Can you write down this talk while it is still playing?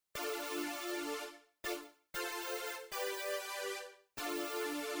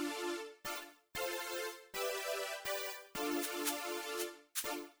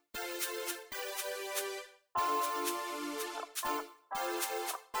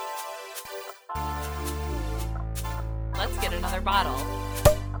Let's get another bottle.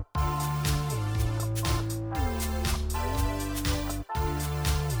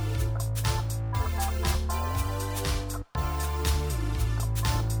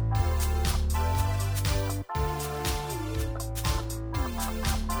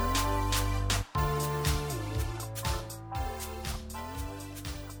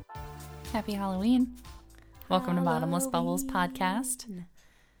 Happy Halloween. Welcome to Bottomless Bubbles Podcast.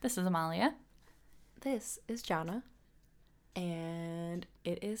 This is Amalia. This is Jana. And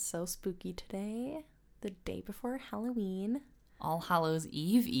it is so spooky today. The day before Halloween. All Hallows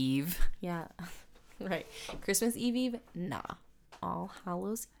Eve. Yeah, right. Christmas Eve? Nah. All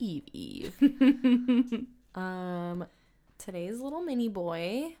Hallows Eve. Today's little mini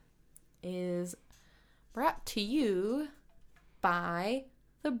boy is brought to you by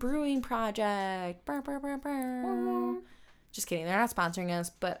The Brewing Project. Burr, burr, burr, burr. Just kidding. They're not sponsoring us,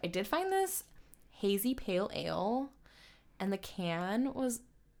 but I did find this hazy pale ale, and the can was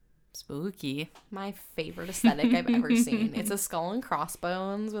Spooky. my favorite aesthetic I've ever seen. It's a skull and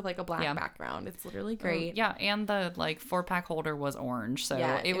crossbones with like a black Yeah. background. It's literally great. Yeah, and the 4-pack holder was orange, so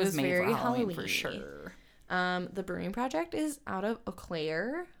Yeah, it was made for very Halloween for Halloween-y. sure. The Brewing Project is out of Eau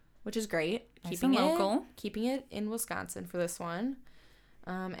Claire, which is great. Nice and local. Keeping it in Wisconsin for this one.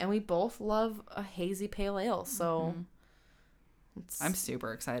 And we both love a hazy pale ale, so let's I'm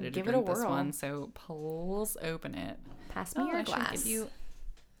super excited to give it drink a this whirl. one, so please open it. pass me Oh, your I should glass. give you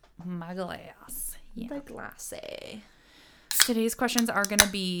my glass. Yeah. The glassy. Today's questions are going to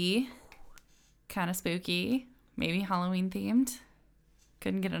be kind of spooky, maybe Halloween themed.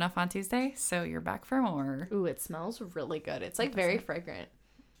 Couldn't get enough on Tuesday, so you're back for more. Ooh, it smells really good. It's like very fragrant.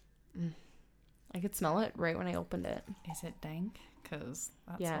 I could smell it right when I opened it. Is it dank? Because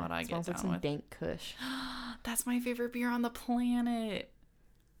that's Yeah, what I it get smells like down some with. dank kush. That's my favorite beer on the planet.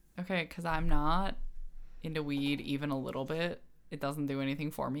 Okay, because I'm not into weed even a little bit. It doesn't do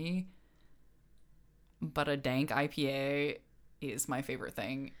anything for me. But a dank IPA is my favorite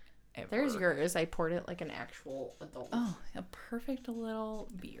thing ever. There's yours. I poured it like an actual adult. Oh, a perfect little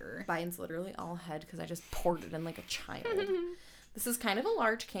beer. Mine's literally all head because I just poured it in like a child. This is kind of a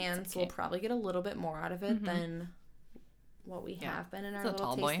large can, so we'll probably get a little bit more out of it than what we have been in our It's a little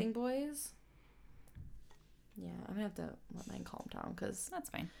tall boy. tasting boys. Yeah, I'm gonna have to let mine calm down because That's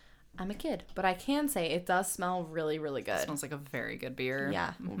fine. I'm a kid. But I can say it does smell really, really good. It smells like a very good beer.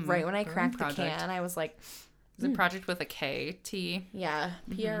 Yeah, Mhm. right when I Brewing cracked Project. the can, I was like, Is it Project with a K? T? yeah,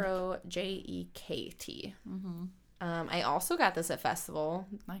 Projekt. I also got this at festival.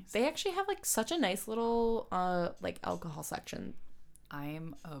 Nice. They actually have like such a nice little like alcohol section.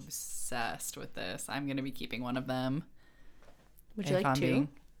 I'm obsessed with this. I'm going to be keeping one of them. Would you if like I'm two? being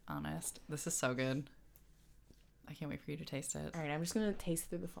honest. This is so good. I can't wait for you to taste it. All right, I'm just gonna taste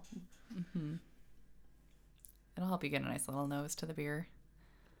through the foam. It'll help you get a nice little nose to the beer.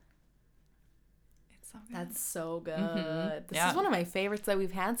 It's so good. That's so good. This Yeah. is one of my favorites that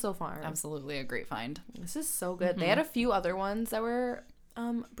we've had so far. Absolutely a great find. This is so good. They had a few other ones that were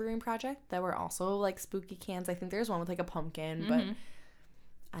Brewing Project that were also like spooky cans. I think there's one with like a pumpkin, but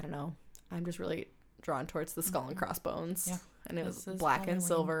I don't know. I'm just really drawn towards the skull and crossbones. Yeah. And it This was is black Halloween. and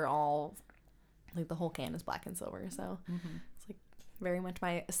silver, all like the whole can is black and silver. So it's like very much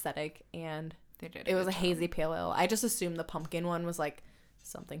my aesthetic. And They did. it was a good job. hazy pale ale. I just assumed the pumpkin one was like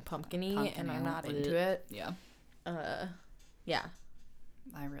something pumpkin-y, and I'm not into it. Yeah. Yeah.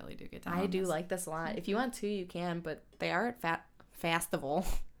 I really do get down I on do this. like this a lot. If you want to, you can, but they are at Festival.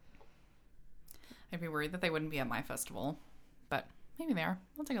 I'd be worried that they wouldn't be at my festival, but maybe they are.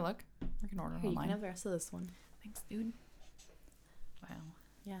 I'll take a look. We can order it Hey, you online. can have the rest of this one. Thanks, dude. Wow.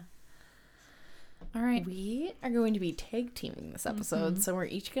 Yeah. All right. We are going to be tag teaming this episode, so we're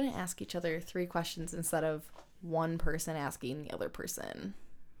each going to ask each other 3 questions instead of one person asking the other person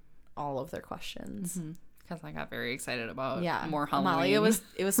all of their questions. Because I got very excited about Yeah. more Halloween. Amalia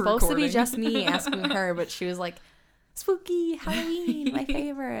it was supposed to be recording. just me asking her, but she was like, spooky Halloween, my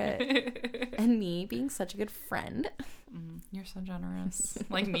favorite. And me being such a good friend. You're so generous.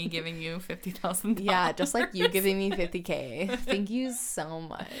 Like me giving you $50,000. Yeah, just like you giving me $50K. Thank you so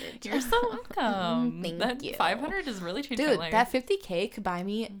much. You're so welcome. Thank that you. 500 is really changed Dude, my life. that $50K could buy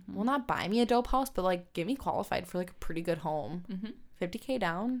me, well, not buy me a dope house, but like get me qualified for like a pretty good home. $50K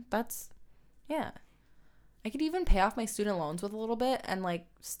down, that's, yeah. I could even pay off my student loans with a little bit and like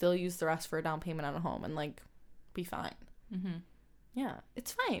still use the rest for a down payment on a home and like be fine. Yeah,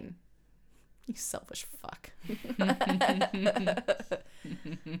 it's fine. You selfish fuck.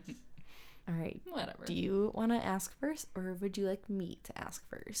 All right. Whatever. Do you want to ask first or would you like me to ask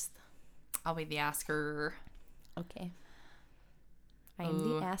first? I'll be the asker. Okay.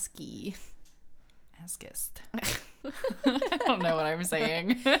 I'm the ASCII. Askist. I don't know what I'm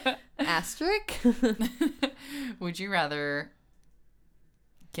saying. Asterisk? Would you rather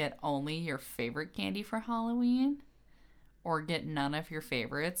get only your favorite candy for Halloween or get none of your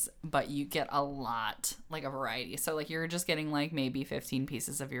favorites, but you get a lot, like a variety? So, like, you're just getting, like, maybe 15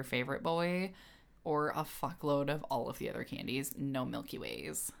 pieces of your favorite boy or a fuckload of all of the other candies. No Milky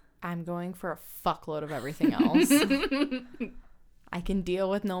Ways. I'm going for a fuckload of everything else. I can deal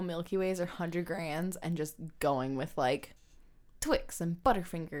with no Milky Ways or 100 Grands and just going with, like, Twix and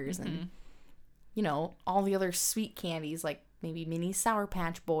Butterfingers and, you know, all the other sweet candies, like maybe mini Sour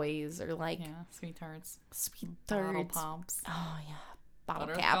Patch Boys or, like... Yeah, Sweet Tarts. Sweet Tarts. Bottle Pops. Oh, yeah. Bottle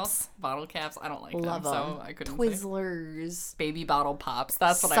Buttercup. Caps. Bottle Caps. I don't like Love them, them. so I couldn't Twizzlers. say. Baby Bottle Pops.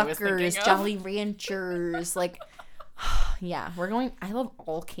 That's what Suckers, I was thinking of. Jolly Ranchers. Like, yeah, we're going... I love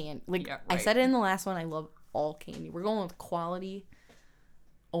all candy. Like, Yeah, I right. said it in the last one, I love all candy. We're going with quality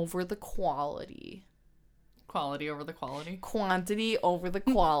over the quality. Quality over the quality. Quantity over the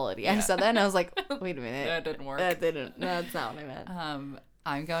quality. I said that and I was like, wait a minute. That didn't work. That's not what I meant.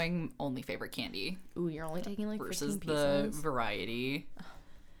 I'm going only favorite candy Ooh, you're only taking like versus 15 the pieces. variety.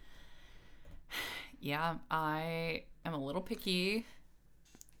 Yeah, I am a little picky.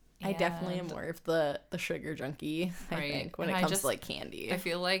 I definitely am and more of the sugar junkie, I Right. think, when And it I comes just- to like candy. I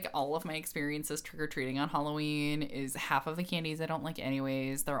feel like all of my experiences trick-or-treating on Halloween is half of the candies I don't like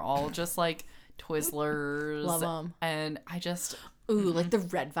anyways. They're all just like Twizzlers. Love 'em. And I just... Ooh, like the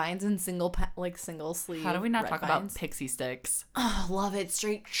red vines and single sleeve. How do we not red talk vines. about pixie sticks? Oh, love it.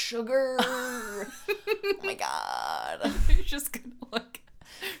 Straight sugar. Oh my god. You're just gonna like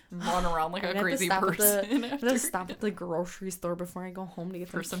run around like I'm a gonna have to crazy stop at person. I'm after- gonna stop at the grocery store before I go home to get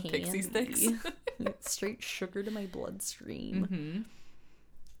For some candy. pixie sticks. Straight sugar to my bloodstream.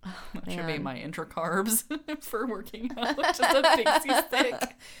 That should be Man. my intra carbs for working out. Just a pixie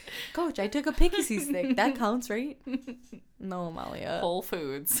stick. Coach, I took a pixie stick. That counts, right? No, Amalia. Whole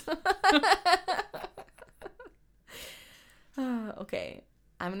Foods. Okay.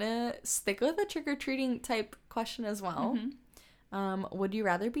 I'm gonna stick with a trick-or-treating type question as well. Would you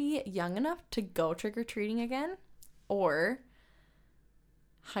rather be young enough to go trick-or-treating again or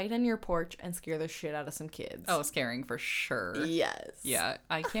hide on your porch and scare the shit out of some kids? Oh, scaring for sure. Yes. Yeah,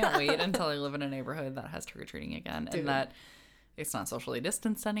 I can't wait until I live in a neighborhood that has trick-or-treating again Dude. and that it's not socially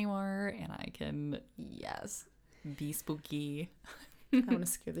distanced anymore and I can Yes. be spooky. I want to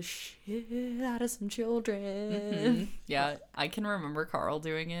scare the shit out of some children. Yeah, I can remember Carl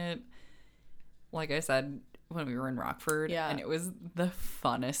doing it, like I said, when we were in Rockford. Yeah. And it was the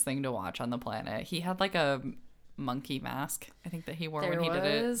funnest thing to watch on the planet. He had like a monkey mask, I think, that he wore when he did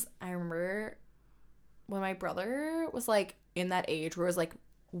it. I remember when my brother was like in that age where it was like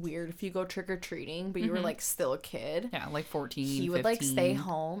weird if you go trick-or-treating, but you were like still a kid. Yeah, like 14, He would 15. like stay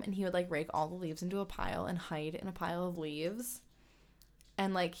home and he would like rake all the leaves into a pile and hide in a pile of leaves.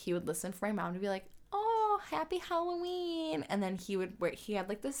 And like he would listen for my mom to be like, "Oh, happy Halloween." And then he had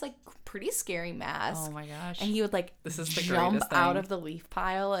like this like pretty scary mask. Oh my gosh. And he would like This is the jump greatest out thing. of the leaf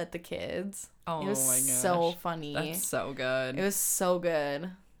pile at the kids. Oh It was my gosh. so funny. That's so good. It was so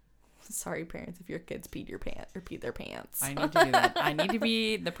good. Sorry, parents, if your kids peed their pants. I need to do that. I need to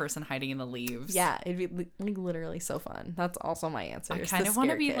be the person hiding in the leaves. Yeah, it'd be like literally so fun. That's also my answer. I is kind to of want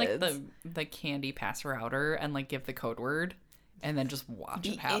to scare be like kids. the candy passer outer and like give the code word and then just watch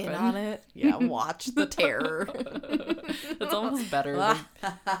Be it happen. in on it. Yeah, watch the terror. It's almost better than,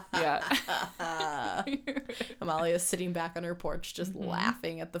 yeah. Amalia's sitting back on her porch just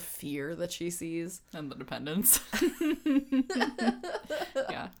laughing at the fear that she sees. And the dependence.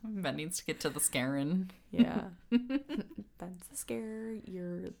 Yeah, Ben needs to get to the scaring. Yeah. That's the scare.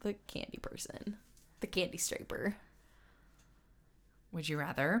 You're the candy person. The candy striper. Would you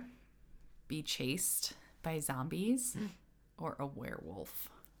rather be chased by zombies or a werewolf?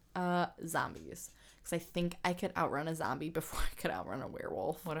 Zombies. Because I think I could outrun a zombie before I could outrun a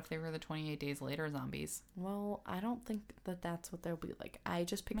werewolf. What if they were the 28 Days Later zombies? Well, I don't think that that's what they'll be like. I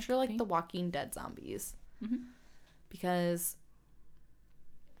just picture Might like be. the Walking Dead zombies. Mhm. Because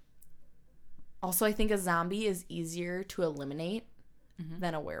also I think a zombie is easier to eliminate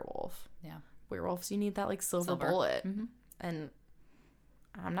than a werewolf. Yeah. Werewolves, you need that like silver Silver. bullet. Mhm. And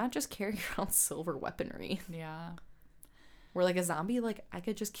I'm not just carrying around silver weaponry. Yeah. Where like a zombie, like I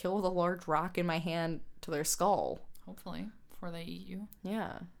could just kill with a large rock in my hand to their skull. Hopefully, before they eat you.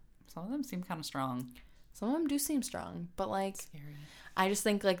 Yeah. Some of them seem kind of strong. Some of them do seem strong, but like Scary. I just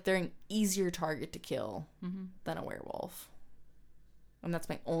think like they're an easier target to kill than a werewolf. And that's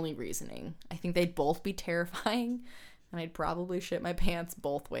my only reasoning. I think they'd both be terrifying and I'd probably shit my pants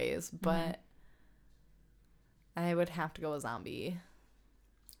both ways, but I would have to go a zombie.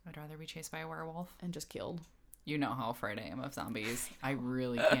 I'd rather be chased by a werewolf. and just killed. You know how afraid I am of zombies. I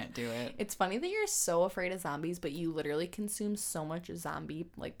really can't do it. It's funny that you're so afraid of zombies, but you literally consume so much zombie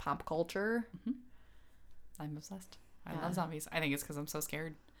like pop culture. I'm obsessed. I Yeah. love zombies. I think it's because I'm so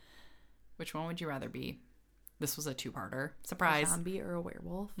scared. Which one would you rather be? This was a two-parter. A Surprise. zombie or a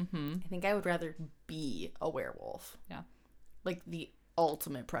werewolf? Mm-hmm. I think I would rather be a werewolf. Yeah. Like the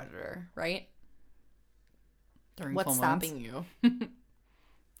ultimate predator, right? During What's full moons. stopping you?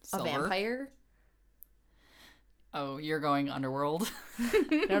 Silver. A vampire? Oh, you're going Underworld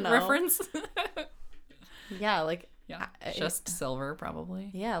I don't know. reference? Yeah, like Yeah. Just silver, probably.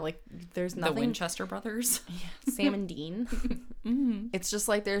 yeah, like there's The nothing. Winchester brothers. Sam and Dean. Mm-hmm. It's just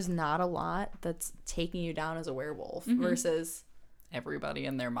like there's not a lot that's taking you down as a werewolf versus Everybody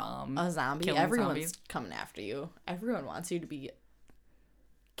and their mom. a zombie. Killing Everyone's zombies. coming after you. Everyone wants you to be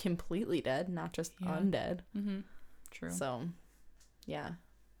completely dead, not just Yeah. undead. Mm-hmm. True. So, yeah.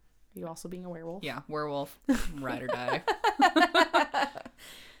 You also being a werewolf? Yeah, werewolf. Ride or die.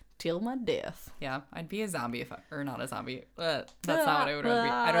 Till my death. Yeah, I'd be a zombie if or not a zombie. That's not what I would rather be.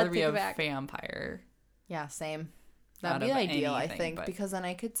 I'd rather be Take a it back. vampire. Yeah, same. Out That'd be of ideal, I anything, think, but- because then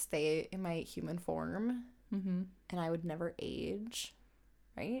I could stay in my human form Mm-hmm. and I would never age.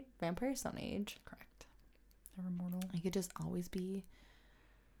 Right? Vampires don't age. Correct. They're immortal. I could just always be,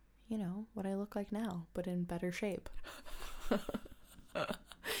 you know, what I look like now, but in better shape.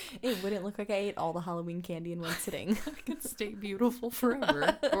 It wouldn't look like I ate all the Halloween candy in one sitting. I could stay beautiful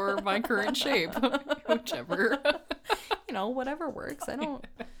forever, or my current shape, whichever. You know, whatever works. I don't,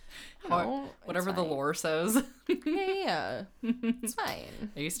 you know, it's Whatever the fine. lore says. Yeah. It's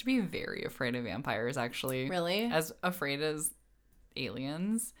fine. I used to be very afraid of vampires, actually. Really? As afraid as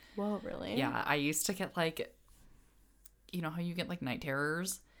aliens. Whoa, really? Yeah, I used to get like, you know how you get like night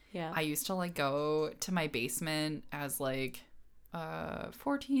terrors? Yeah. I used to like go to my basement as like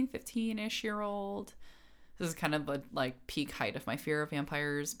 14, 15-ish year old. This is kind of the like peak height of my fear of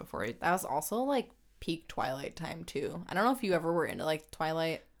vampires before I That was also like peak Twilight time too. I don't know if you ever were into like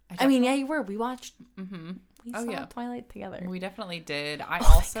Twilight. I I mean, yeah, you were. We watched. mm-hmm. We Oh, saw yeah. Twilight together. We definitely did. I my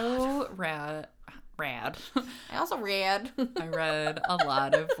also rad. I also read. I read a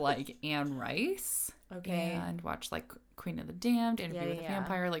lot of like Anne Rice. Okay. And watched like Queen of the Damned, Interview with a yeah.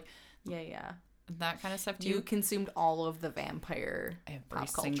 Vampire, like Yeah. that kind of stuff too. You consumed all of the vampire Every pop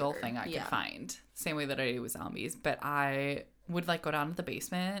single culture. thing I could Yeah. find. Same way that I do with zombies. But I would like go down to the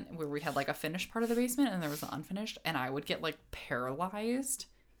basement where we had like a finished part of the basement and there was an unfinished, and I would get like paralyzed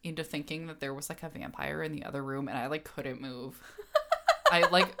into thinking that there was like a vampire in the other room, and I like couldn't move. I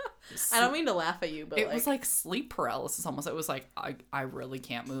like I don't mean to laugh at you, but it was like sleep paralysis almost. It was like I really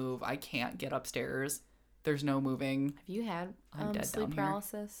can't move. I can't get upstairs. There's no moving. have you had I'm dead sleep down here.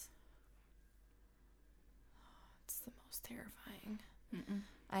 paralysis? It's the most terrifying.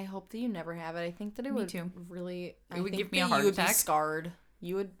 I hope that you never have it. I think that it Me would too. really. It would think give me a that heart you would attack. Be scarred.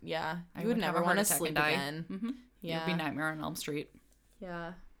 You would, yeah. I You would have never a heart want to attack sleep and die. again. Mm-hmm. Yeah. It would be Nightmare on Elm Street.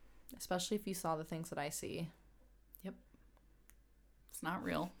 Yeah. Especially if you saw the things that I see. It's not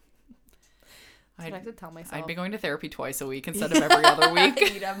real. That's what I have to tell myself. I'd be going to therapy twice a week instead of every other week.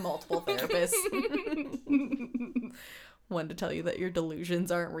 You'd have multiple therapists. One to tell you that your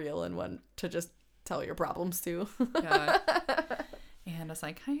delusions aren't real, and one to just tell your problems to. Yeah. And a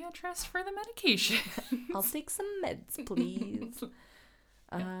psychiatrist for the medication. I'll take some meds, please.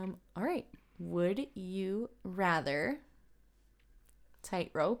 All right. Would you rather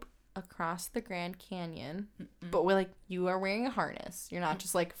tightrope across the Grand Canyon, but with like you are wearing a harness? You're not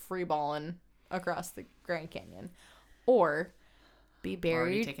just like free balling across the Grand Canyon, or be Already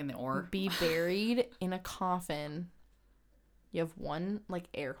buried taking the oar. be buried in a coffin. You have one like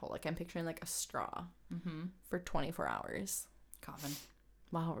air hole, like I'm picturing like a straw, for 24 hours. Coffin.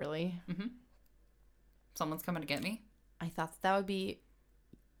 Wow, really? Someone's coming to get me. I thought that would be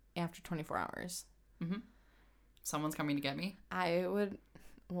after 24 hours. Someone's coming to get me. I would,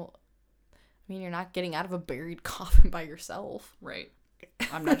 well, I mean, you're not getting out of a buried coffin by yourself. Right.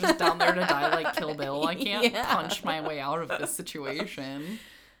 I'm not just down there to die like Kill Bill. I can't Yeah. punch my way out of this situation.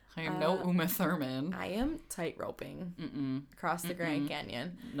 I am no Uma Thurman. I am tightroping across the Grand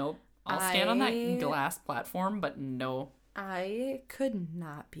Canyon. Nope. I'll stand on that I- glass platform, but no. I could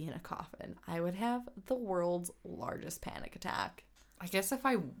not be in a coffin. I would have the world's largest panic attack. I guess if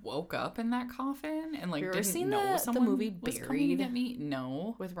I woke up in that coffin and like You ever didn't seen know the someone movie was coming to Buried? get me,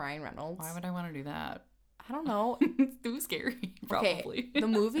 no. With Ryan Reynolds. Why would I want to do that? I don't know. It's too scary, probably. Okay, the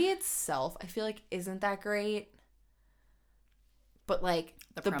movie itself, I feel like, isn't that great. But, like,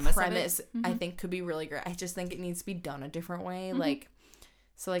 The the premise premise, of it? I think, could be really great. I just think it needs to be done a different way. Like,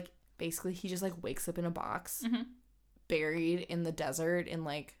 so, like, basically, he just, like, wakes up in a box, buried in the desert in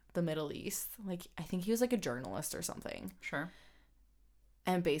like the Middle East. Like I think he was like a journalist or something. Sure.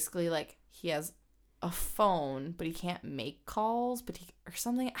 And basically like he has a phone, but he can't make calls, or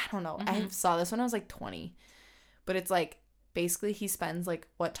something. I don't know. I saw this when I was like 20. But it's like basically he spends like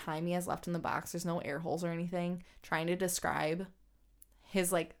what time he has left in the box. There's no air holes or anything. Trying to describe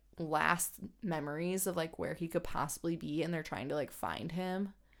his like last memories of like where he could possibly be, and they're trying to like find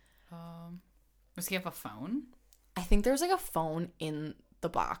him. Does he have a phone? I think there's like a phone in the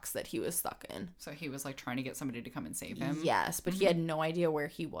box that he was stuck in. So he was like trying to get somebody to come and save him? Yes, but he had no idea where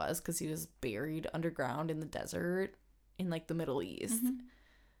he was because he was buried underground in the desert in like the Middle East.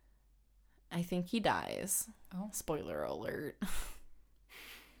 I think he dies. Oh. Spoiler alert.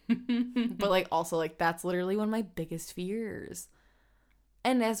 But like also like that's literally one of my biggest fears.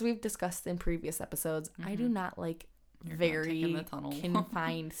 And as we've discussed in previous episodes, I do not like very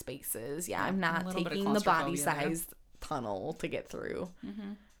confined spaces. Yeah, I'm not taking the body-sized tunnel to get through.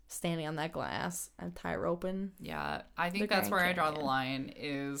 Standing on that glass and tie roping. Yeah, I think that's where I draw the line,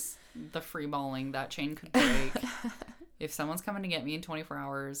 is the free balling. That chain could break. If someone's coming to get me in 24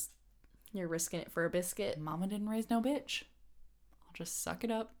 hours, you're risking it for a biscuit. Mama didn't raise no bitch. I'll just suck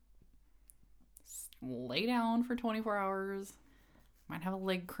it up, lay down for 24 hours. Might have a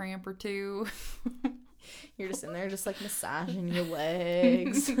leg cramp or two. You're just in there just like massaging your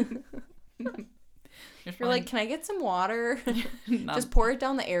legs. You're like, can I get some water? Just pour it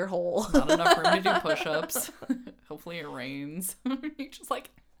down the air hole. Not enough room to do push-ups. Hopefully it rains. You just like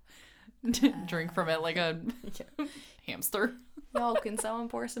drink from it like a hamster. Yo, can someone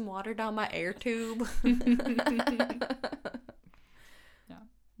pour some water down my air tube? Yeah,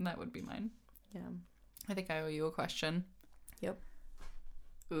 that would be mine. Yeah. I think I owe you a question. Yep.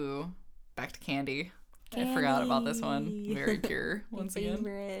 Ooh, back to candy. I forgot about this one. Very pure once again.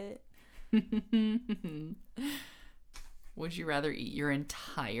 Would you rather eat your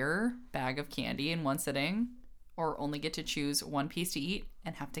entire bag of candy in one sitting, or only get to choose one piece to eat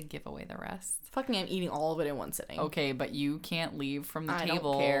and have to give away the rest? Fucking, I'm eating all of it in one sitting. Okay, but you can't leave from the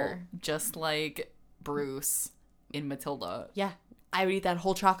table. Don't care. Just like Bruce in Matilda. Yeah, I would eat that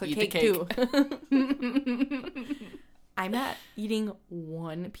whole chocolate cake too. I'm not eating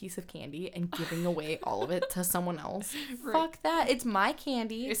one piece of candy and giving away all of it to someone else. Right. Fuck that. It's my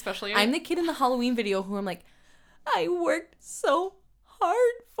candy. Especially I'm the kid in the Halloween video who I'm like, I worked so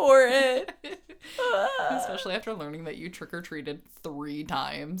hard for it. Especially after learning that you trick-or-treated 3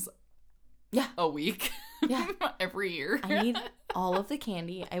 times a week. Yeah. Every year. I need all of the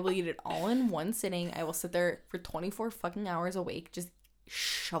candy. I will eat it all in one sitting. I will sit there for 24 fucking hours awake just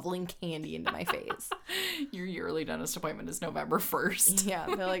shoveling candy into my face. Your yearly dentist appointment is November 1st. Yeah,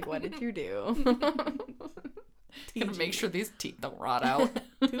 they're like, what did you do? Gonna make sure these teeth don't rot out.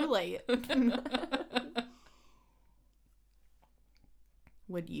 Too late.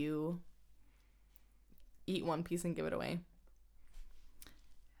 Would you eat one piece and give it away?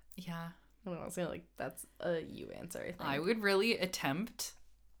 Yeah. I don't know, I like that's a you answer, I think. I would really attempt.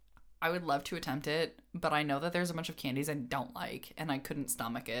 I would love to attempt it, but I know that there's a bunch of candies I don't like, and I couldn't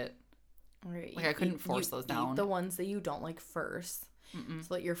stomach it. Right. Like, I couldn't force those down. Eat the ones that you don't like first,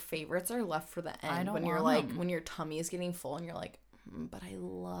 so that your favorites are left for the end. I don't when you're want like, them. when your tummy is getting full, and you're like, but I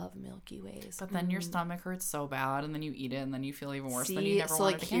love Milky Ways. But then your stomach hurts so bad, and then you eat it, and then you feel even worse. Then you never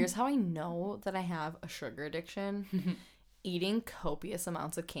want it again. Here's how I know that I have a sugar addiction. Eating copious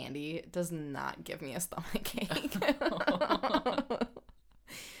amounts of candy does not give me a stomach ache.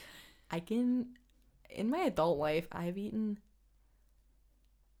 In my adult life, I've eaten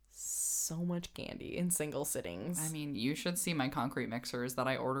so much candy in single sittings. I mean, you should see my concrete mixers that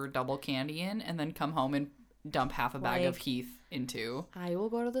I order double candy in and then come home and dump half a bag of Heath into. I will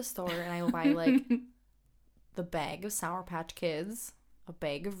go to the store and I will buy like the bag of Sour Patch Kids, a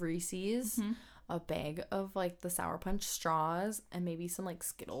bag of Reese's, a bag of like the Sour Punch straws, and maybe some like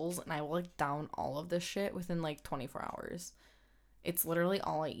Skittles, and I will like down all of this shit within like 24 hours. It's literally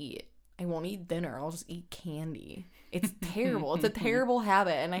all I eat. I won't eat dinner. I'll just eat candy. It's terrible. It's a terrible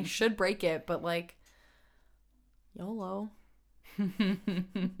habit, and I should break it, but like, YOLO. I'm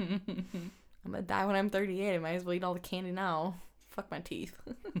gonna die when I'm 38. I might as well eat all the candy now. Fuck my teeth.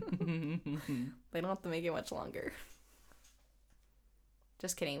 They don't have to make it much longer.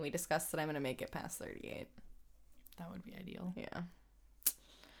 Just kidding. We discussed that I'm gonna make it past 38. That would be ideal. Yeah.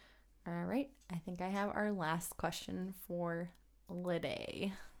 All right. I think I have our last question for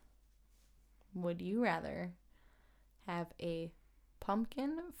Liday. Would you rather have a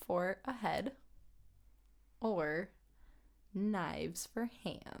pumpkin for a head or knives for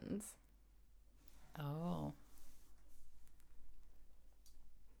hands? Oh.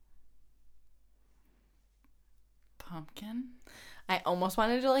 pumpkin. I almost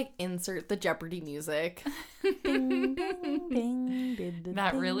wanted to like insert the Jeopardy music. Ding, ding, ding, ding, ding,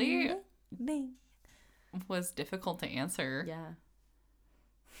 That really ding. was difficult to answer. Yeah.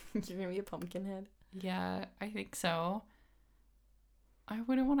 You're gonna be a pumpkin head. Yeah, I think so. I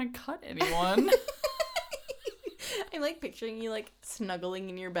wouldn't want to cut anyone. I'm like picturing you like snuggling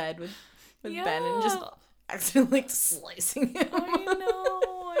in your bed with Yeah. Ben and just accidentally like slicing him. I know.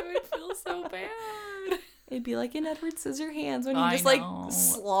 I would feel so bad. It'd be like in Edward Scissorhands when he I just know. like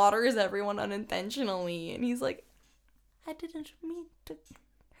slaughters everyone unintentionally, and he's like, "I didn't mean to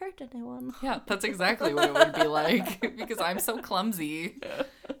hurt anyone." Yeah, that's exactly what it would be like because I'm so clumsy.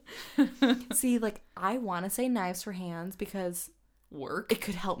 See, like I want to say knives for hands because Work. it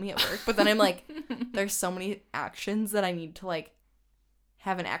could help me at work, but then I'm like, there's so many actions that I need to like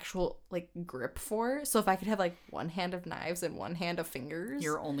have an actual like grip for. So if I could have like one hand of knives and one hand of fingers,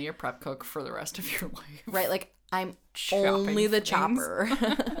 You're only a prep cook for the rest of your life. right? Like I'm Chopping only the things. chopper.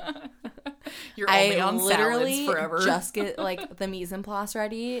 You're only I on literally salads forever. just get like the mise en place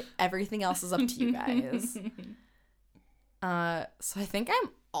ready. Everything else is up to you guys. So I think I'm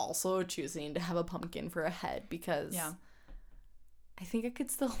also choosing to have a pumpkin for a head because Yeah. I think I could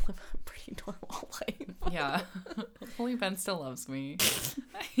still live a pretty normal life. Yeah. Hopefully Ben still loves me.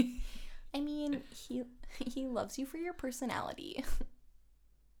 I mean, he loves you for your personality.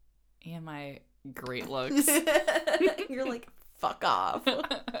 And my great looks. You're like, fuck off.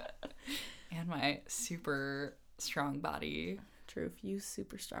 And my super strong body. Truth, you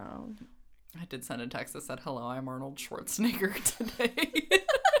super strong. I did send a text that said, "Hello, I'm Arnold Schwarzenegger today."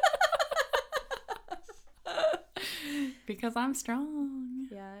 Because I'm strong.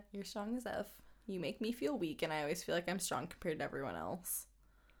 Yeah, you're strong as F. You make me feel weak, and I always feel like I'm strong compared to everyone else.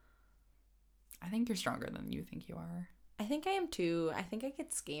 I think you're stronger than you think you are. I think I am too. I think I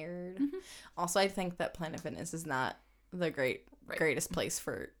get scared. Also, I think that Planet Fitness is not the greatest place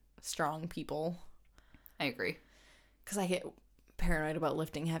for strong people. I agree. Because I get paranoid about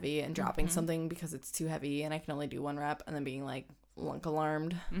lifting heavy and dropping something because it's too heavy and I can only do one rep and then being like lunk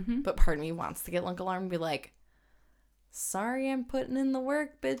alarmed. But part of me wants to get lunk alarmed and be like, sorry, I'm putting in the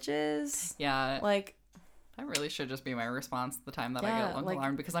work, bitches. Yeah. Like, That really should just be my response the time that I Yeah, get lunk like,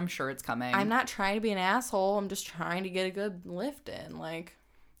 alarmed because I'm sure it's coming. I'm not trying to be an asshole. I'm just trying to get a good lift in. Like,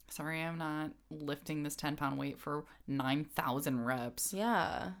 Sorry, I'm not lifting this 10-pound weight for 9,000 reps.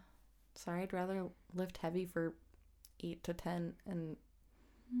 yeah. Sorry, I'd rather lift heavy for 8 to 10 and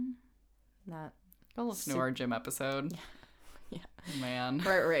not. Go listen to our gym episode. Yeah. Man.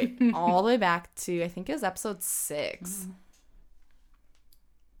 Right. All the way back to, I think it was episode 6.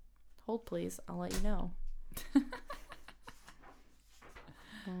 Hold, please. I'll let you know.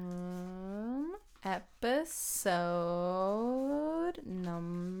 Episode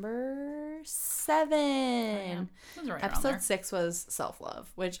number 7. Yeah. It was right around Episode there. 6 was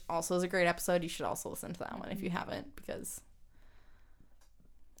self-love, which also is a great episode. You should also listen to that one if you haven't, because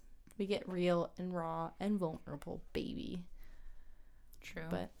we get real and raw and vulnerable, baby. True.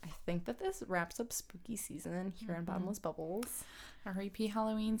 But I think that this wraps up spooky season here on Bottomless Bubbles. R.I.P.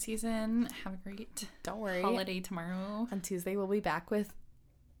 Halloween season. Have a great Don't worry. holiday tomorrow. On Tuesday, we'll be back with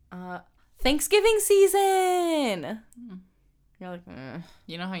Thanksgiving season. You're like,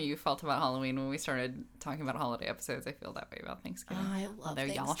 You know how you felt about Halloween when we started talking about holiday episodes? I feel that way about Thanksgiving. I love Although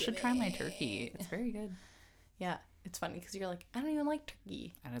y'all should try my turkey. It's very good. Yeah, it's funny because you're like, I don't even like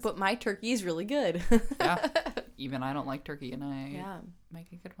turkey. And it's- But my turkey is really good. Yeah. Even I don't like turkey and I Yeah.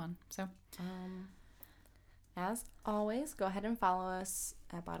 make a good one. So As always, go ahead and follow us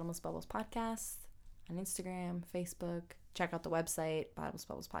at Bottomless Bubbles Podcast on Instagram, Facebook. Check out the website,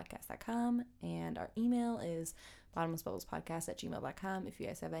 bottomlessbubblespodcast.com. And our email is bottomlessbubblespodcast@gmail.com. If you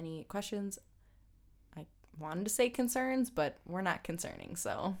guys have any questions, I wanted to say concerns, but we're not concerning.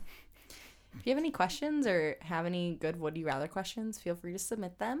 So if you have any questions or have any good would you rather questions, feel free to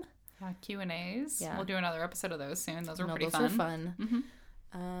submit them. Q&As. Yeah. We'll do another episode of those soon. Those are No, pretty those fun.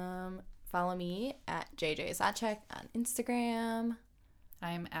 are fun. Follow me at JJ Zacek on Instagram.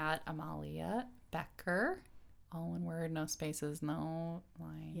 I'm at Amalia Becker. All one word, no spaces, no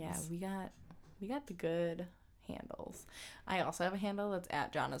lines. Yeah, we got the good handles. I also have a handle that's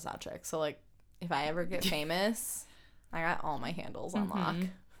at Jonna Zacek. So like if I ever get famous, I got all my handles on lock.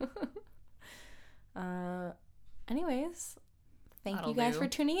 Anyways, thank That'll you guys do. for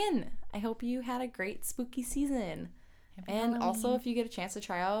tuning in. I hope you had a great spooky season. Happy And also, Halloween. if you get a chance to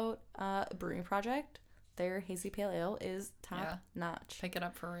try out Brewing Project, their hazy pale ale is top notch. Pick it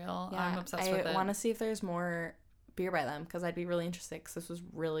up for real. Yeah, I'm obsessed with I it. want to see if there's more beer by them because I'd be really interested because this was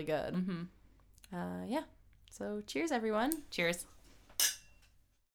really good. Yeah. So cheers, everyone. Cheers.